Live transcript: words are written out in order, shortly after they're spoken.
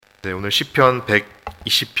네, 오늘 시편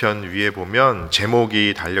 120편 위에 보면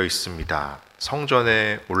제목이 달려 있습니다.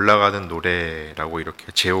 성전에 올라가는 노래라고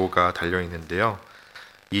이렇게 제호가 달려 있는데요.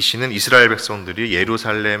 이 시는 이스라엘 백성들이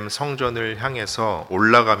예루살렘 성전을 향해서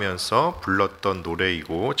올라가면서 불렀던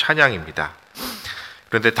노래이고 찬양입니다.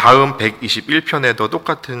 그런데 다음 121편에도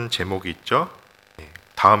똑같은 제목이 있죠.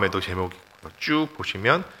 다음에도 제목이 있고요. 쭉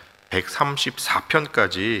보시면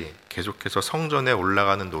 134편까지 계속해서 성전에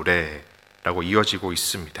올라가는 노래라고 이어지고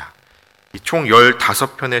있습니다. 이 총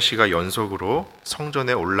 15편의 시가 연속으로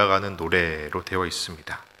성전에 올라가는 노래로 되어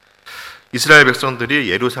있습니다. 이스라엘 백성들이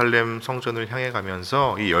예루살렘 성전을 향해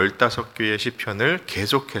가면서 이 15개의 시편을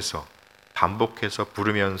계속해서 반복해서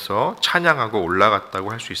부르면서 찬양하고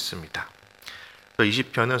올라갔다고 할 수 있습니다. 이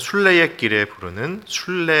시편은 순례의 길에 부르는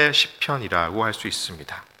순례 시편이라고 할 수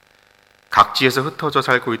있습니다. 각지에서 흩어져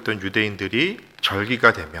살고 있던 유대인들이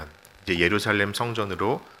절기가 되면 이제 예루살렘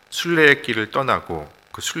성전으로 순례의 길을 떠나고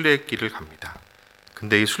그 순례의 길을 갑니다.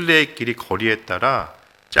 근데 이 순례의 길이 거리에 따라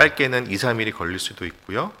짧게는 2, 3일이 걸릴 수도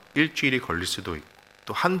있고요. 일주일이 걸릴 수도 있고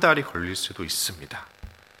또 한 달이 걸릴 수도 있습니다.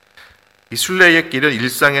 이 순례의 길은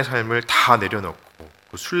일상의 삶을 다 내려놓고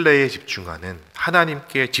그 순례에 집중하는,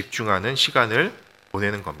 하나님께 집중하는 시간을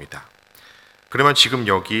보내는 겁니다. 그러면 지금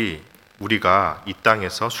여기 우리가 이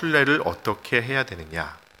땅에서 순례를 어떻게 해야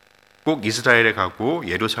되느냐? 꼭 이스라엘에 가고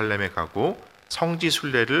예루살렘에 가고 성지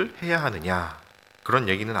순례를 해야 하느냐? 그런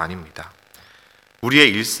얘기는 아닙니다.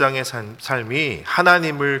 우리의 일상의 삶이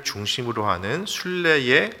하나님을 중심으로 하는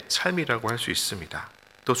순례의 삶이라고 할 수 있습니다.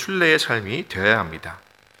 또 순례의 삶이 되어야 합니다.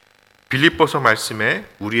 빌립보서 말씀에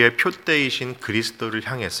우리의 표대이신 그리스도를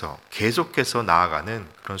향해서 계속해서 나아가는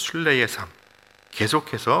그런 순례의 삶,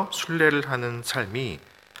 계속해서 순례를 하는 삶이,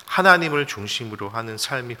 하나님을 중심으로 하는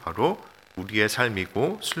삶이 바로 우리의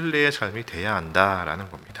삶이고 순례의 삶이 되어야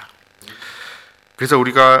한다라는 겁니다. 그래서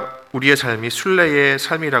우리의 삶이 순례의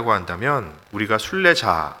삶이라고 한다면, 우리가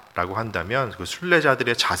순례자라고 한다면 그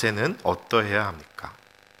순례자들의 자세는 어떠해야 합니까?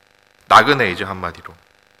 나그네이죠, 한마디로.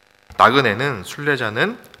 나그네는,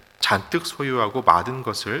 순례자는 잔뜩 소유하고 많은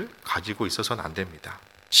것을 가지고 있어서는 안 됩니다.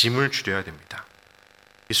 짐을 줄여야 됩니다.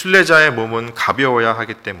 이 순례자의 몸은 가벼워야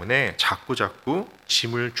하기 때문에 자꾸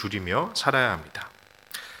짐을 줄이며 살아야 합니다.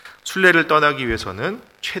 순례를 떠나기 위해서는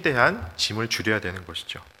최대한 짐을 줄여야 되는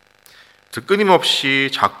것이죠. 그래서 끊임없이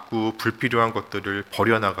자꾸 불필요한 것들을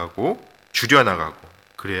버려나가고 줄여나가고,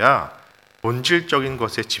 그래야 본질적인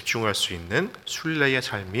것에 집중할 수 있는 순례의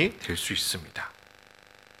삶이 될 수 있습니다.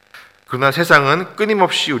 그러나 세상은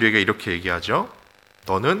끊임없이 우리에게 이렇게 얘기하죠.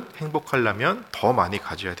 너는 행복하려면 더 많이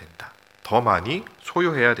가져야 된다. 더 많이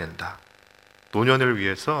소유해야 된다. 노년을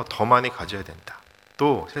위해서 더 많이 가져야 된다.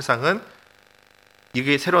 또 세상은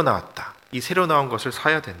이게 새로 나왔다. 이 새로 나온 것을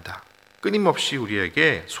사야 된다. 끊임없이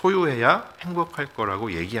우리에게 소유해야 행복할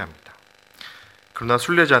거라고 얘기합니다. 그러나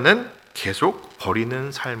순례자는 계속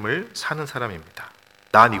버리는 삶을 사는 사람입니다.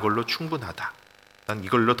 난 이걸로 충분하다. 난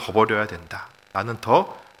이걸로 더 버려야 된다. 나는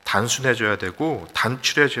더 단순해져야 되고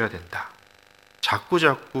단출해져야 된다.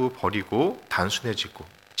 자꾸 버리고 단순해지고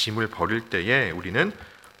짐을 버릴 때에 우리는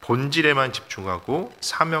본질에만 집중하고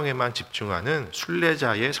사명에만 집중하는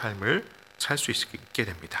순례자의 삶을 살 수 있게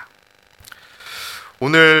됩니다.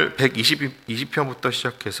 오늘 120편부터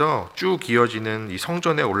시작해서 쭉 이어지는 이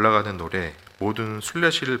성전에 올라가는 노래, 모든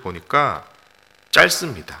순례시를 보니까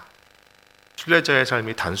짧습니다. 순례자의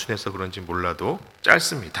삶이 단순해서 그런지 몰라도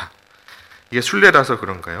짧습니다. 이게 순례라서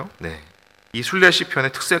그런가요? 네. 이 순례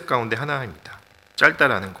시편의 특색 가운데 하나입니다.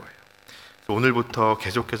 짧다라는 거예요. 오늘부터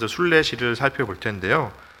계속해서 순례시를 살펴볼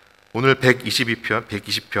텐데요. 오늘 120편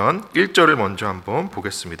 1절을 먼저 한번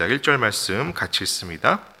보겠습니다. 1절 말씀 같이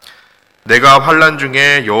읽습니다. 내가 환난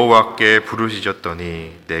중에 여호와께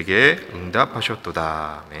부르짖었더니 내게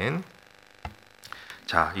응답하셨도다. 아멘.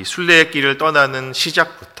 자, 이 순례의 길을 떠나는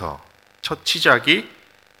시작부터 첫 시작이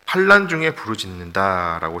환난 중에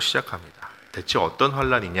부르짖는다라고 시작합니다. 대체 어떤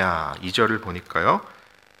환난이냐? 2절을 보니까요.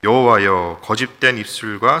 여호와여, 거짓된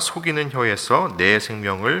입술과 속이는 혀에서 내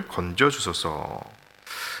생명을 건져 주소서.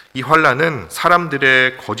 이 환난은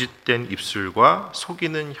사람들의 거짓된 입술과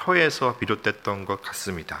속이는 혀에서 비롯됐던 것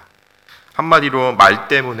같습니다. 한마디로 말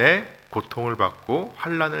때문에 고통을 받고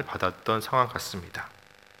환난을 받았던 상황 같습니다.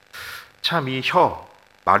 참 이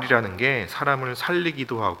말이라는 게 사람을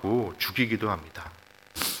살리기도 하고 죽이기도 합니다.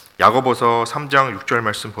 야고보서 3장 6절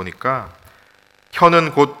말씀 보니까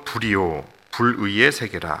혀는 곧 불이요 불의의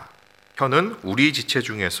세계라. 혀는 우리 지체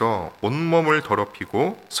중에서 온몸을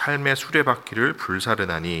더럽히고 삶의 수레바퀴를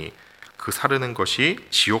불사르나니 그 사르는 것이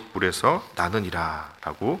지옥불에서 나느니라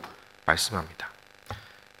라고 말씀합니다.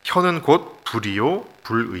 혀는 곧 불이요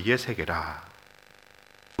불의의 세계라.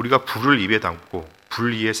 우리가 불을 입에 담고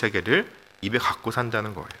불의의 세계를 입에 갖고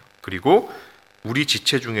산다는 거예요. 그리고 우리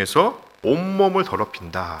지체 중에서 온몸을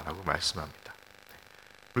더럽힌다라고 말씀합니다.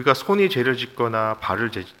 우리가 손이 죄를 짓거나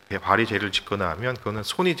발이 죄를 짓거나 하면 그거는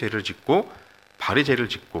손이 죄를 짓고 발이 죄를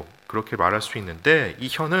짓고 그렇게 말할 수 있는데, 이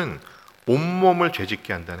혀는 온몸을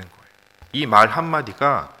죄짓게 한다는 거예요. 이 말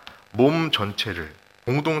한마디가 몸 전체를,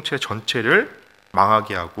 공동체 전체를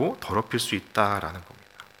망하게 하고 더럽힐 수 있다라는 겁니다.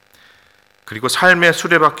 그리고 삶의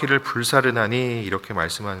수레바퀴를 불사르나니 이렇게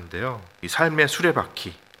말씀하는데요. 이 삶의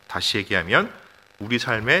수레바퀴, 다시 얘기하면 우리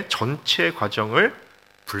삶의 전체 과정을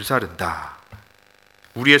불사른다.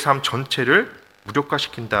 우리의 삶 전체를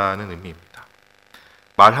무력화시킨다는 의미입니다.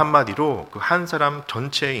 말 한마디로 그 한 사람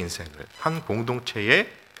전체의 인생을, 한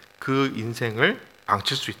공동체의 그 인생을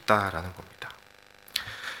망칠 수 있다라는 겁니다.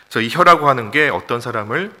 그래서 이 혀라고 하는 게 어떤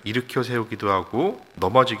사람을 일으켜 세우기도 하고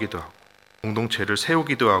넘어지기도 하고 공동체를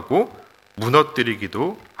세우기도 하고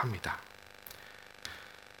무너뜨리기도 합니다.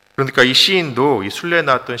 그러니까 이 시인도, 이 순례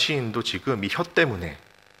나왔던 시인도 지금 이 혀 때문에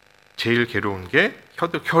제일 괴로운 게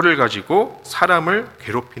혀를 가지고 사람을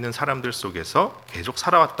괴롭히는 사람들 속에서 계속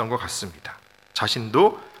살아왔던 것 같습니다.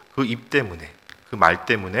 자신도 그 입 때문에, 그 말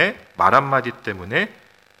때문에, 말 한마디 때문에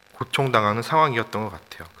고통당하는 상황이었던 것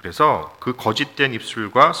같아요. 그래서 그 거짓된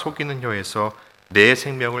입술과 속이는 혀에서 내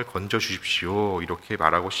생명을 건져주십시오, 이렇게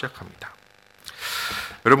말하고 시작합니다.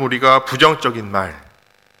 여러분, 우리가 부정적인 말,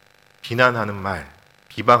 비난하는 말,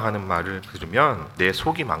 비방하는 말을 들으면 내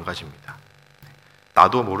속이 망가집니다.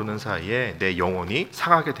 나도 모르는 사이에 내 영혼이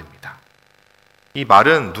상하게 됩니다. 이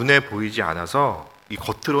말은 눈에 보이지 않아서 이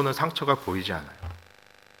겉으로는 상처가 보이지 않아요.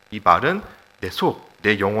 이 말은 내 속,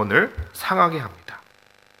 내 영혼을 상하게 합니다.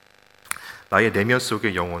 나의 내면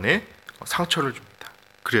속의 영혼에 상처를 줍니다.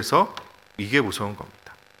 그래서 이게 무서운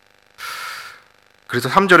겁니다. 그래서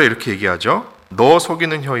 3절에 이렇게 얘기하죠. 너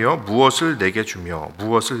속이는 혀여 무엇을 내게 주며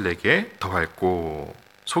무엇을 내게 더할꼬.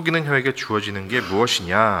 속이는 혀에게 주어지는 게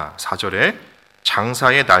무엇이냐. 4절에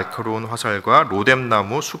장사의 날카로운 화살과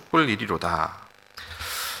로뎀나무 숯불 이리로다.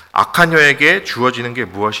 악한 혀에게 주어지는 게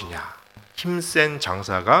무엇이냐. 힘센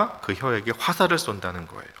장사가 그 혀에게 화살을 쏜다는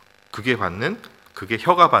거예요. 그게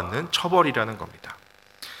혀가 받는 처벌이라는 겁니다.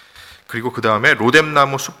 그리고 그 다음에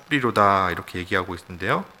로뎀나무 숯불이로다 이렇게 얘기하고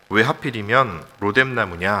있는데요. 왜 하필이면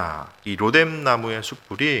로뎀나무냐. 이 로뎀나무의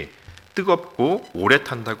숯불이 뜨겁고 오래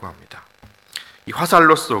탄다고 합니다. 이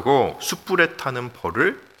화살로 쏘고 숯불에 타는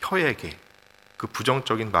벌을 혀에게, 그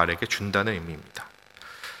부정적인 말에게 준다는 의미입니다.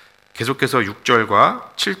 계속해서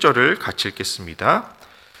 6절과 7절을 같이 읽겠습니다.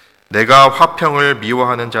 내가 화평을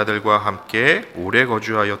미워하는 자들과 함께 오래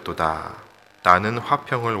거주하였도다. 나는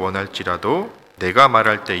화평을 원할지라도 내가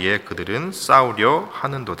말할 때에 그들은 싸우려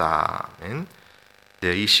하는도다.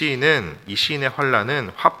 네, 이 시인의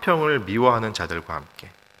환란은 화평을 미워하는 자들과 함께,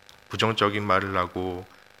 부정적인 말을 하고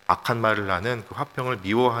악한 말을 하는 그 화평을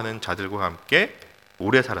미워하는 자들과 함께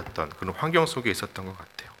오래 살았던 그런 환경 속에 있었던 것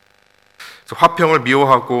같아요. 그래서 화평을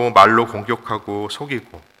미워하고 말로 공격하고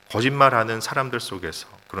속이고 거짓말하는 사람들 속에서,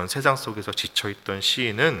 그런 세상 속에서 지쳐있던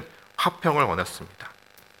시인은 화평을 원했습니다.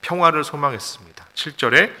 평화를 소망했습니다.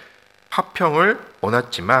 7절에 화평을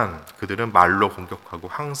원했지만 그들은 말로 공격하고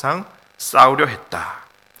항상 싸우려 했다.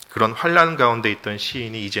 그런 환난 가운데 있던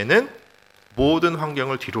시인이 이제는 모든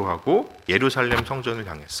환경을 뒤로하고 예루살렘 성전을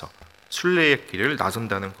향해서 순례의 길을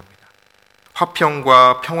나선다는 겁니다.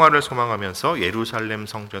 화평과 평화를 소망하면서 예루살렘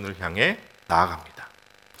성전을 향해 나아갑니다.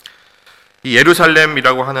 이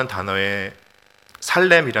예루살렘이라고 하는 단어에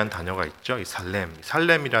살렘이라는 단어가 있죠. 이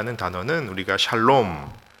살렘이라는 단어는 우리가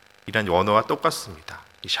샬롬이라는 원어와 똑같습니다.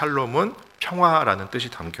 이 샬롬은 평화라는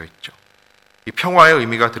뜻이 담겨 있죠. 이 평화의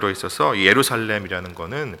의미가 들어있어서 이 예루살렘이라는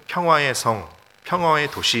것은 평화의 성,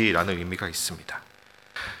 평화의 도시라는 의미가 있습니다.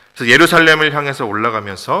 그래서 예루살렘을 향해서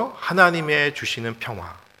올라가면서 하나님의 주시는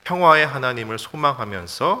평화의 하나님을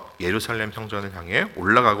소망하면서 예루살렘 성전을 향해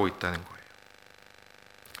올라가고 있다는 거예요.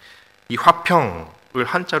 이 화평을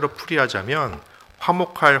한자로 풀이하자면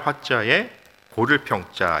화목할 화자에 고를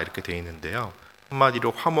평자 이렇게 되어 있는데요.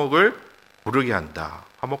 한마디로 화목을 고르게 한다,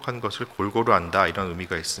 화목한 것을 골고루 한다, 이런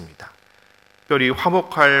의미가 있습니다. 특별히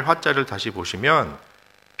화목할 화자를 다시 보시면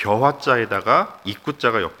벼화자에다가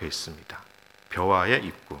입구자가 옆에 있습니다. 벼화의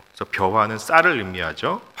입구. 그래서 벼화는 쌀을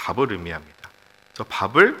의미하죠. 밥을 의미합니다. 그래서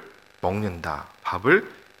밥을 먹는다,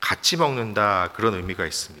 밥을 같이 먹는다, 그런 의미가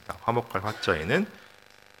있습니다. 화목할 화자에는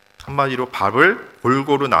한마디로 밥을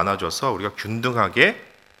골고루 나눠줘서 우리가 균등하게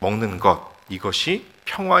먹는 것, 이것이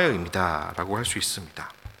평화의 의미다라고 할 수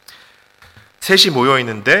있습니다. 셋이 모여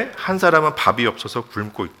있는데 한 사람은 밥이 없어서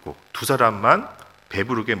굶고 있고 두 사람만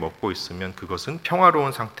배부르게 먹고 있으면 그것은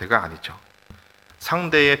평화로운 상태가 아니죠.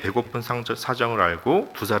 상대의 배고픈 사정을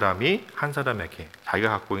알고 두 사람이 한 사람에게 자기가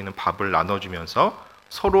갖고 있는 밥을 나눠주면서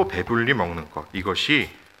서로 배불리 먹는 것,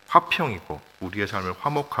 이것이 화평이고 우리의 삶을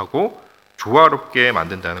화목하고 조화롭게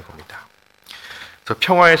만든다는 겁니다. 그래서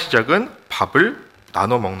평화의 시작은 밥을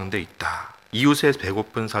나눠 먹는 데 있다. 이웃의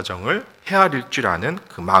배고픈 사정을 헤아릴 줄 아는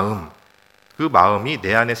그 마음이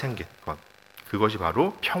내 안에 생긴 것, 그것이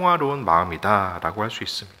바로 평화로운 마음이다라고 할 수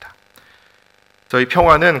있습니다. 이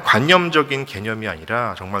평화는 관념적인 개념이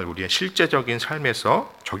아니라 정말 우리의 실제적인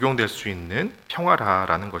삶에서 적용될 수 있는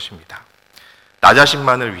평화라는 것입니다. 나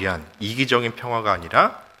자신만을 위한 이기적인 평화가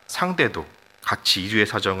아니라 상대도 같이 이주의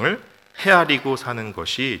사정을 헤아리고 사는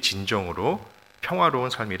것이 진정으로 평화로운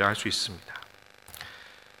삶이라 할 수 있습니다.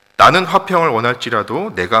 나는 화평을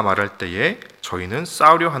원할지라도 내가 말할 때에 저희는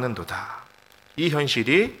싸우려 하는도다. 이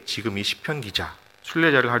현실이 지금 이 시편 기자,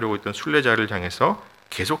 순례자를 하려고 했던 순례자를 향해서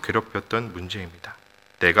계속 괴롭혔던 문제입니다.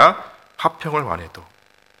 내가 화평을 원해도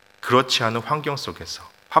그렇지 않은 환경 속에서,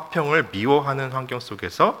 화평을 미워하는 환경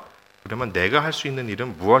속에서 그러면 내가 할 수 있는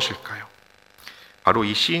일은 무엇일까요? 바로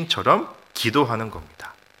이 시인처럼 기도하는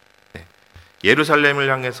겁니다.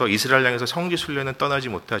 예루살렘을 향해서, 이스라엘 향해서 성지 순례는 떠나지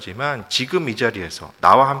못하지만 지금 이 자리에서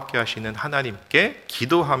나와 함께 하시는 하나님께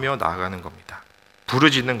기도하며 나아가는 겁니다.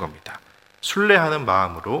 부르짖는 겁니다. 순례하는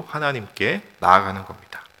마음으로 하나님께 나아가는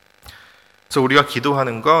겁니다. 그래서 우리가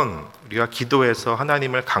기도하는 건 우리가 기도해서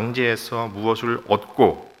하나님을 강제해서 무엇을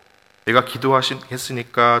얻고 내가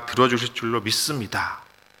기도했으니까 들어주실 줄로 믿습니다.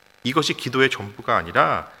 이것이 기도의 전부가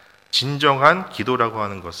아니라 진정한 기도라고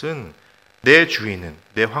하는 것은 내 주인은,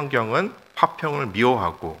 내 환경은 화평을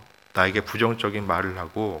미워하고 나에게 부정적인 말을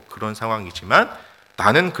하고 그런 상황이지만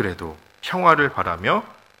나는 그래도 평화를 바라며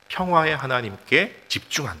평화의 하나님께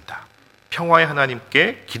집중한다. 평화의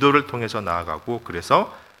하나님께 기도를 통해서 나아가고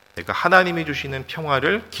그래서 내가 하나님이 주시는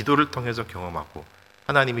평화를 기도를 통해서 경험하고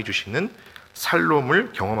하나님이 주시는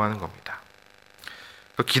살롬을 경험하는 겁니다.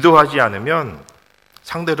 기도하지 않으면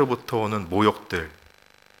상대로부터 오는 모욕들,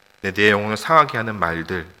 내 영혼을 상하게 하는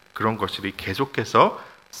말들, 그런 것들이 계속해서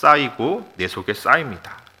쌓이고 내 속에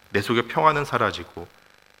쌓입니다. 내 속에 평화는 사라지고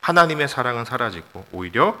하나님의 사랑은 사라지고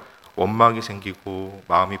오히려 원망이 생기고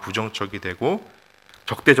마음이 부정적이 되고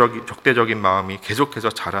적대적인 마음이 계속해서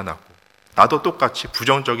자라나고 나도 똑같이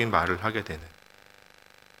부정적인 말을 하게 되는,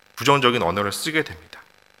 부정적인 언어를 쓰게 됩니다.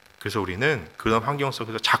 그래서 우리는 그런 환경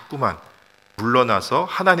속에서 자꾸만 물러나서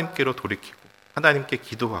하나님께로 돌이키고 하나님께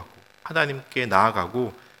기도하고 하나님께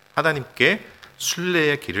나아가고 하나님께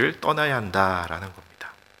순례의 길을 떠나야 한다라는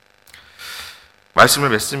겁니다. 말씀을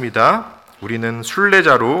맺습니다. 우리는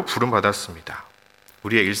순례자로 부름받았습니다.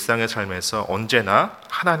 우리의 일상의 삶에서 언제나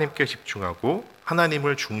하나님께 집중하고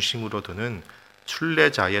하나님을 중심으로 두는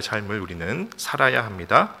순례자의 삶을 우리는 살아야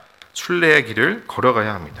합니다. 순례의 길을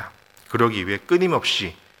걸어가야 합니다. 그러기 위해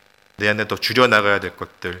끊임없이 내 안에 더 줄여나가야 될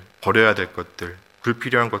것들, 버려야 될 것들,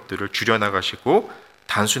 불필요한 것들을 줄여나가시고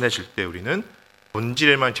단순해질 때 우리는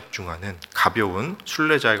본질에만 집중하는 가벼운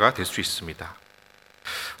순례자가 될 수 있습니다.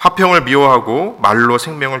 화평을 미워하고 말로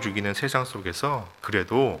생명을 죽이는 세상 속에서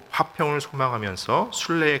그래도 화평을 소망하면서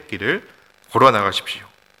순례의 길을 걸어나가십시오.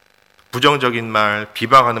 부정적인 말,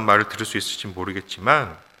 비방하는 말을 들을 수 있을지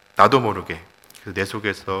모르겠지만 나도 모르게 내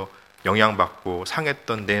속에서 영향받고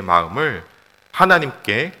상했던 내 마음을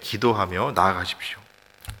하나님께 기도하며 나아가십시오.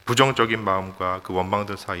 부정적인 마음과 그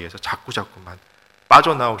원망들 사이에서 자꾸만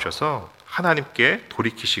빠져나오셔서 하나님께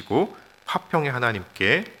돌이키시고 화평의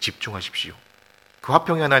하나님께 집중하십시오. 그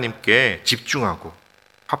화평의 하나님께 집중하고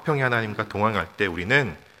화평의 하나님과 동행할 때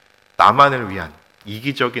우리는 나만을 위한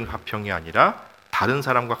이기적인 화평이 아니라 다른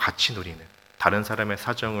사람과 같이 누리는, 다른 사람의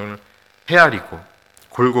사정을 헤아리고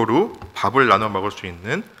골고루 밥을 나눠 먹을 수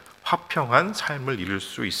있는 화평한 삶을 이룰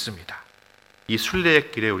수 있습니다. 이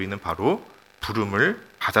순례의 길에 우리는 바로 부름을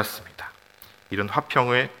받았습니다. 이런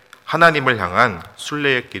화평의 하나님을 향한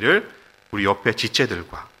순례의 길을 우리 옆에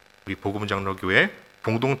지체들과 우리 복음장로교회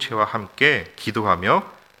공동체와 함께 기도하며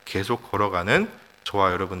계속 걸어가는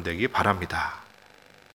저와 여러분 되기 바랍니다.